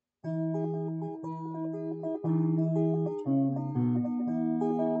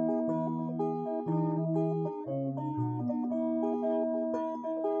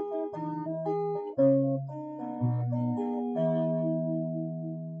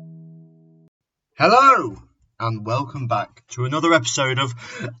Hello, and welcome back to another episode of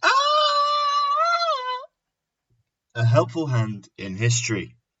A Helpful Hand in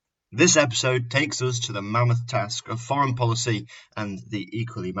History. This episode takes us to the mammoth task of foreign policy and the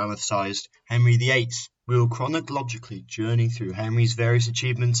equally mammoth-sized Henry VIII. We will chronologically journey through Henry's various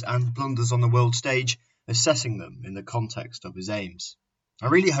achievements and blunders on the world stage, assessing them in the context of his aims. I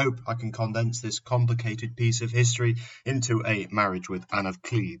really hope I can condense this complicated piece of history into a marriage with Anne of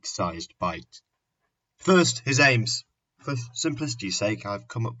Cleves-sized bite. First, his aims. For simplicity's sake, I've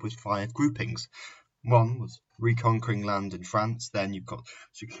come up with 5 groupings. One was reconquering land in France, then you've got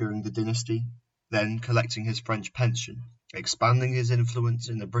securing the dynasty, then collecting his French pension, expanding his influence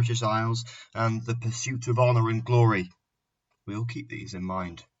in the British Isles, and the pursuit of honour and glory. We'll keep these in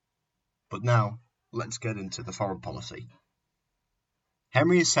mind. But now, let's get into the foreign policy.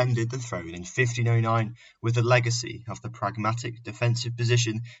 Henry ascended the throne in 1509 with the legacy of the pragmatic defensive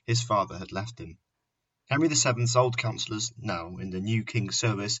position his father had left him. Henry VII's old councillors, now in the new king's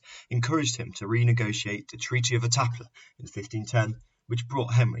service, encouraged him to renegotiate the Treaty of Etaples in 1510, which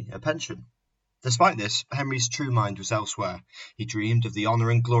brought Henry a pension. Despite this, Henry's true mind was elsewhere. He dreamed of the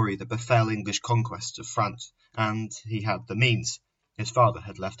honour and glory that befell English conquests of France, and he had the means. His father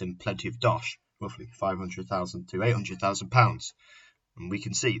had left him plenty of dosh, roughly £500,000 to £800,000, and we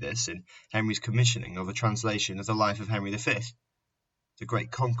can see this in Henry's commissioning of a translation of the life of Henry V, the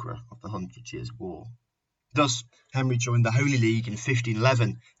great conqueror of the 100 Years' War. Thus, Henry joined the Holy League in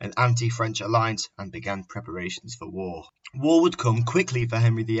 1511, an anti-French alliance, and began preparations for war. War would come quickly for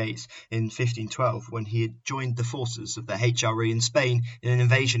Henry VIII in 1512 when he had joined the forces of the HRE in Spain in an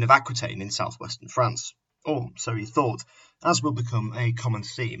invasion of Aquitaine in southwestern France. Or so he thought. As will become a common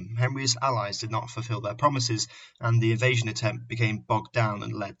theme, Henry's allies did not fulfil their promises, and the invasion attempt became bogged down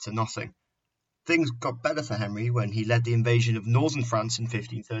and led to nothing. Things got better for Henry when he led the invasion of northern France in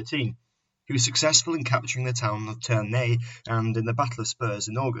 1513. He was successful in capturing the town of Tournai and in the Battle of Spurs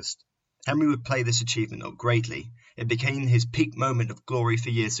in August. Henry would play this achievement up greatly. It became his peak moment of glory for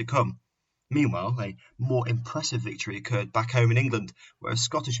years to come. Meanwhile, a more impressive victory occurred back home in England, where a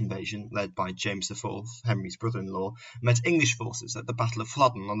Scottish invasion, led by James IV, Henry's brother-in-law, met English forces at the Battle of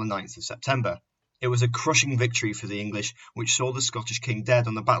Flodden on the 9th of September. It was a crushing victory for the English, which saw the Scottish king dead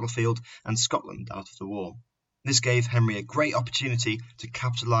on the battlefield and Scotland out of the war. This gave Henry a great opportunity to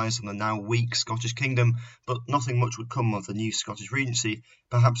capitalise on the now weak Scottish kingdom, but nothing much would come of the new Scottish regency,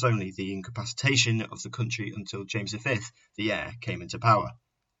 perhaps only the incapacitation of the country until James V, the heir, came into power.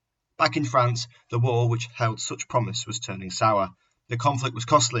 Back in France, the war which held such promise was turning sour. The conflict was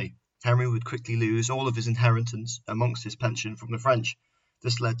costly. Henry would quickly lose all of his inheritance, amongst his pension from the French.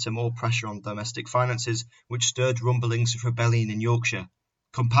 This led to more pressure on domestic finances, which stirred rumblings of rebellion in Yorkshire.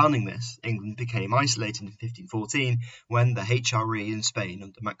 Compounding this, England became isolated in 1514 when the HRE in Spain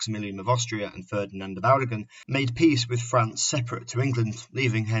under Maximilian of Austria and Ferdinand of Aragon made peace with France separate to England,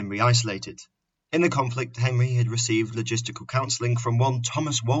 leaving Henry isolated. In the conflict, Henry had received logistical counselling from one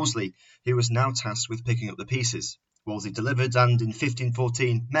Thomas Wolsey, who was now tasked with picking up the pieces. Wolsey delivered, and in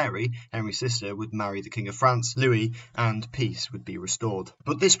 1514 Mary, Henry's sister, would marry the King of France, Louis, and peace would be restored.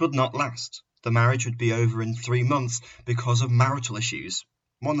 But this would not last. The marriage would be over in 3 months because of marital issues.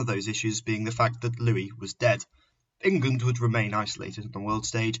 One of those issues being the fact that Louis was dead. England would remain isolated on the world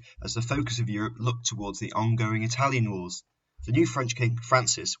stage as the focus of Europe looked towards the ongoing Italian wars. The new French king,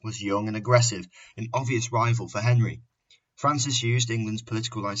 Francis, was young and aggressive, an obvious rival for Henry. Francis used England's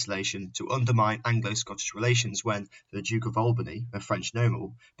political isolation to undermine Anglo-Scottish relations when the Duke of Albany, a French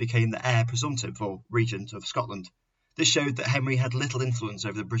noble, became the heir presumptive or regent of Scotland. This showed that Henry had little influence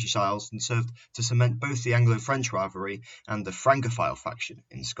over the British Isles and served to cement both the Anglo-French rivalry and the Francophile faction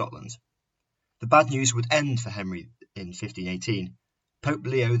in Scotland. The bad news would end for Henry in 1518. Pope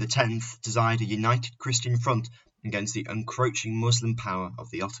Leo X desired a united Christian front against the encroaching Muslim power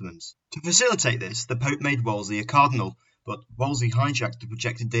of the Ottomans. To facilitate this, the Pope made Wolsey a cardinal, but Wolsey hijacked the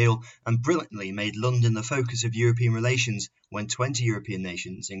projected deal and brilliantly made London the focus of European relations when 20 European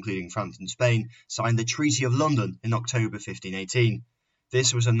nations, including France and Spain, signed the Treaty of London in October 1518.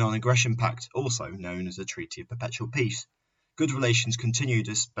 This was a non-aggression pact, also known as the Treaty of Perpetual Peace. Good relations continued,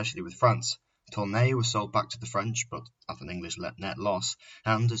 especially with France. Tournai was sold back to the French, but at an English net loss,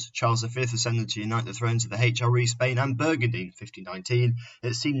 and as Charles V ascended to unite the thrones of the HRE, Spain and Burgundy in 1519,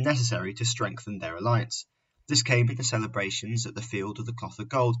 it seemed necessary to strengthen their alliance. This came with the celebrations at the Field of the Cloth of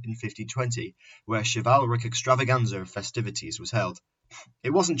Gold in 1520, where chivalric extravaganza of festivities was held.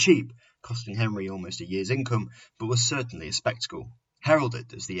 It wasn't cheap, costing Henry almost a year's income, but was certainly a spectacle,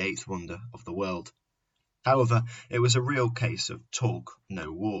 heralded as the eighth wonder of the world. However, it was a real case of talk,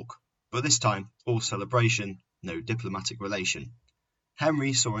 no walk, but this time all celebration, no diplomatic relation.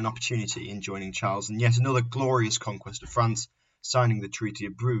 Henry saw an opportunity in joining Charles in yet another glorious conquest of France, signing the Treaty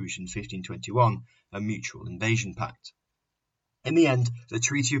of Bruges in 1521, a mutual invasion pact. In the end, the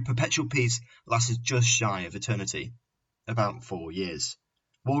Treaty of Perpetual Peace lasted just shy of eternity, about 4 years.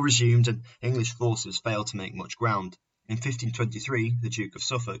 War resumed and English forces failed to make much ground. In 1523, the Duke of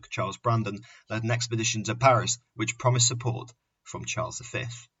Suffolk, Charles Brandon, led an expedition to Paris which promised support from Charles V.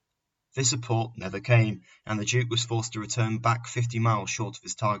 This support never came, and the Duke was forced to return back 50 miles short of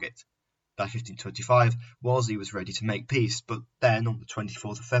his target. By 1525, Wolsey was ready to make peace, but then, on the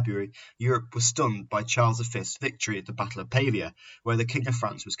 24th of February, Europe was stunned by Charles V's victory at the Battle of Pavia, where the King of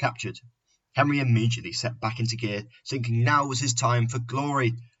France was captured. Henry immediately set back into gear, thinking now was his time for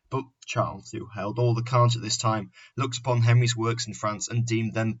glory. But Charles, who held all the cards at this time, looked upon Henry's works in France and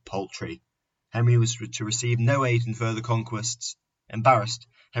deemed them paltry. Henry was to receive no aid in further conquests. Embarrassed,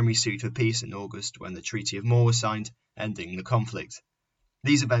 Henry sued for peace in August when the Treaty of Moore was signed, ending the conflict.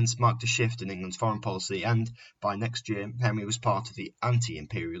 These events marked a shift in England's foreign policy, and by next year Henry was part of the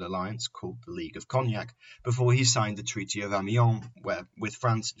anti-imperial alliance called the League of Cognac before he signed the Treaty of Amiens with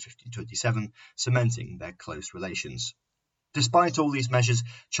France in 1527, cementing their close relations. Despite all these measures,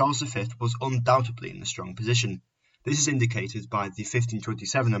 Charles V was undoubtedly in a strong position. This is indicated by the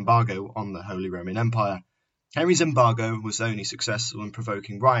 1527 embargo on the Holy Roman Empire. Henry's embargo was only successful in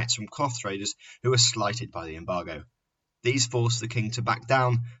provoking riots from cloth traders who were slighted by the embargo. These forced the king to back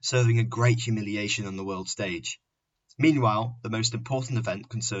down, serving a great humiliation on the world stage. Meanwhile, the most important event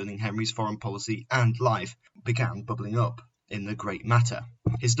concerning Henry's foreign policy and life began bubbling up in the great matter,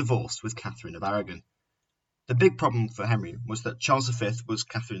 his divorce with Catherine of Aragon. The big problem for Henry was that Charles V was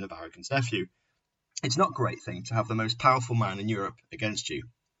Catherine of Aragon's nephew. It's not a great thing to have the most powerful man in Europe against you.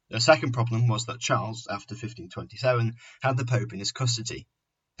 The second problem was that Charles, after 1527, had the Pope in his custody.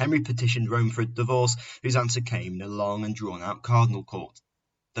 Henry petitioned Rome for a divorce, whose answer came in a long and drawn-out cardinal court.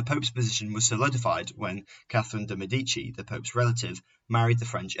 The Pope's position was solidified when Catherine de' Medici, the Pope's relative, married the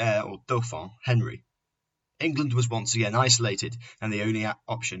French heir, or Dauphin, Henry. England was once again isolated, and the only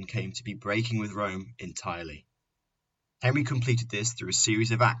option came to be breaking with Rome entirely. Henry completed this through a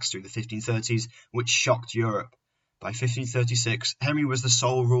series of acts through the 1530s, which shocked Europe. By 1536, Henry was the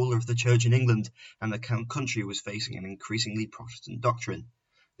sole ruler of the Church in England, and the country was facing an increasingly Protestant doctrine.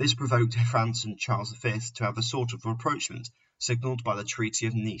 This provoked France and Charles V to have a sort of rapprochement, signalled by the Treaty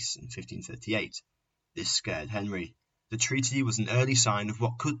of Nice in 1538. This scared Henry. The treaty was an early sign of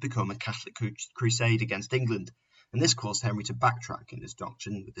what could become a Catholic crusade against England, and this caused Henry to backtrack in his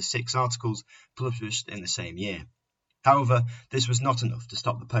doctrine with the 6 articles published in the same year. However, this was not enough to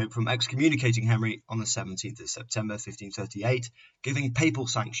stop the Pope from excommunicating Henry on the 17th of September 1538, giving papal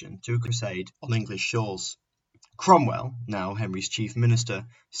sanction to a crusade on English shores. Cromwell, now Henry's chief minister,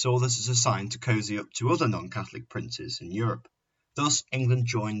 saw this as a sign to cozy up to other non-Catholic princes in Europe. Thus, England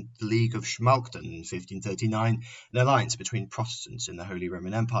joined the League of Schmalkalden in 1539, an alliance between Protestants in the Holy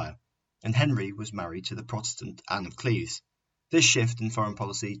Roman Empire, and Henry was married to the Protestant Anne of Cleves. This shift in foreign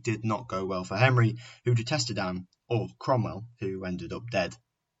policy did not go well for Henry, who detested Anne, or Cromwell, who ended up dead.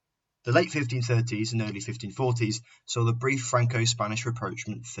 The late 1530s and early 1540s saw the brief Franco-Spanish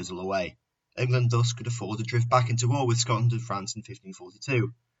rapprochement fizzle away. England thus could afford to drift back into war with Scotland and France in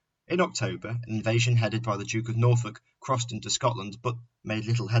 1542. In October, an invasion headed by the Duke of Norfolk crossed into Scotland but made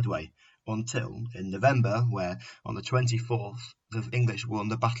little headway, until in November, where on the 24th the English won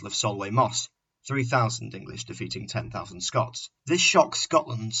the Battle of Solway Moss, 3,000 English defeating 10,000 Scots. This shocked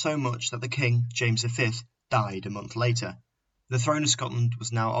Scotland so much that the King, James V, died a month later. The throne of Scotland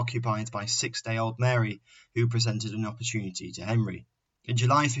was now occupied by 6-day-old Mary, who presented an opportunity to Henry. In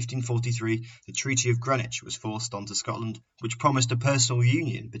July 1543, the Treaty of Greenwich was forced onto Scotland, which promised a personal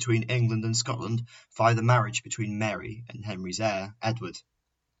union between England and Scotland via the marriage between Mary and Henry's heir, Edward.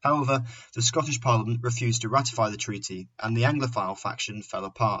 However, the Scottish Parliament refused to ratify the treaty, and the Anglophile faction fell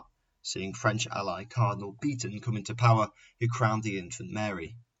apart, seeing French ally Cardinal Beaton come into power, who crowned the infant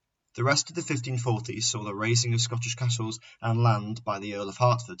Mary. The rest of the 1540s saw the razing of Scottish castles and land by the Earl of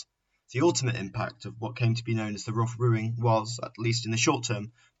Hertford. The ultimate impact of what came to be known as the Rough Wooing was, at least in the short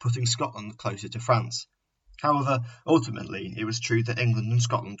term, putting Scotland closer to France. However, ultimately, it was true that England and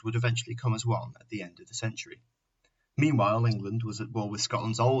Scotland would eventually come as one at the end of the century. Meanwhile, England was at war with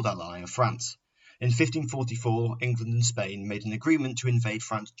Scotland's old ally of France. In 1544, England and Spain made an agreement to invade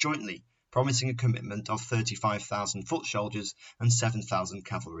France jointly, promising a commitment of 35,000 foot soldiers and 7,000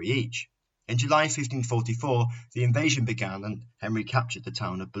 cavalry each. In July 1544, the invasion began and Henry captured the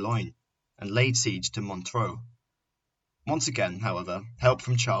town of Boulogne and laid siege to Montreux. Once again, however, help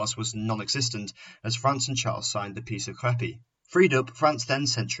from Charles was non-existent as France and Charles signed the Peace of Crepy. Freed up, France then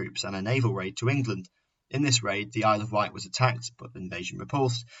sent troops and a naval raid to England. In this raid, the Isle of Wight was attacked, but the invasion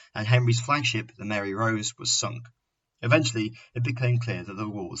repulsed, and Henry's flagship, the Mary Rose, was sunk. Eventually, it became clear that the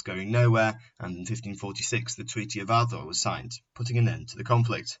war was going nowhere, and in 1546 the Treaty of Arthur was signed, putting an end to the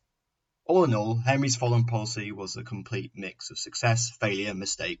conflict. All in all, Henry's foreign policy was a complete mix of success, failure,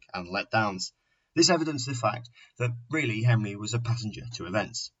 mistake, and letdowns. This evidenced the fact that really Henry was a passenger to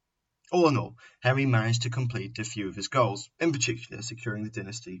events. All in all, Henry managed to complete a few of his goals, in particular securing the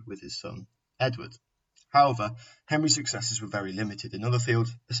dynasty with his son, Edward. However, Henry's successes were very limited in other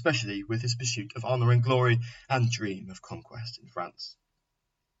fields, especially with his pursuit of honour and glory and dream of conquest in France.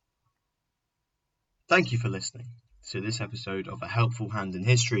 Thank you for listening to this episode of A Helpful Hand in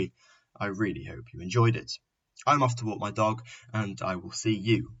History. I really hope you enjoyed it. I'm off to walk my dog, and I will see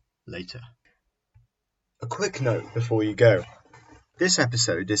you later. A quick note before you go. This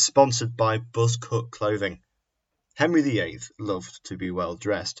episode is sponsored by Buzzcut Clothing. Henry VIII loved to be well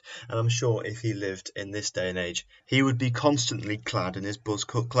dressed, and I'm sure if he lived in this day and age, he would be constantly clad in his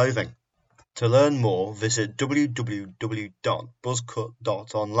buzzcut clothing. To learn more, visit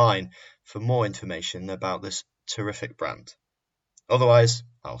www.buzzcut.online for more information about this terrific brand. Otherwise,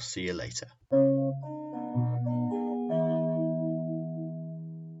 I'll see you later.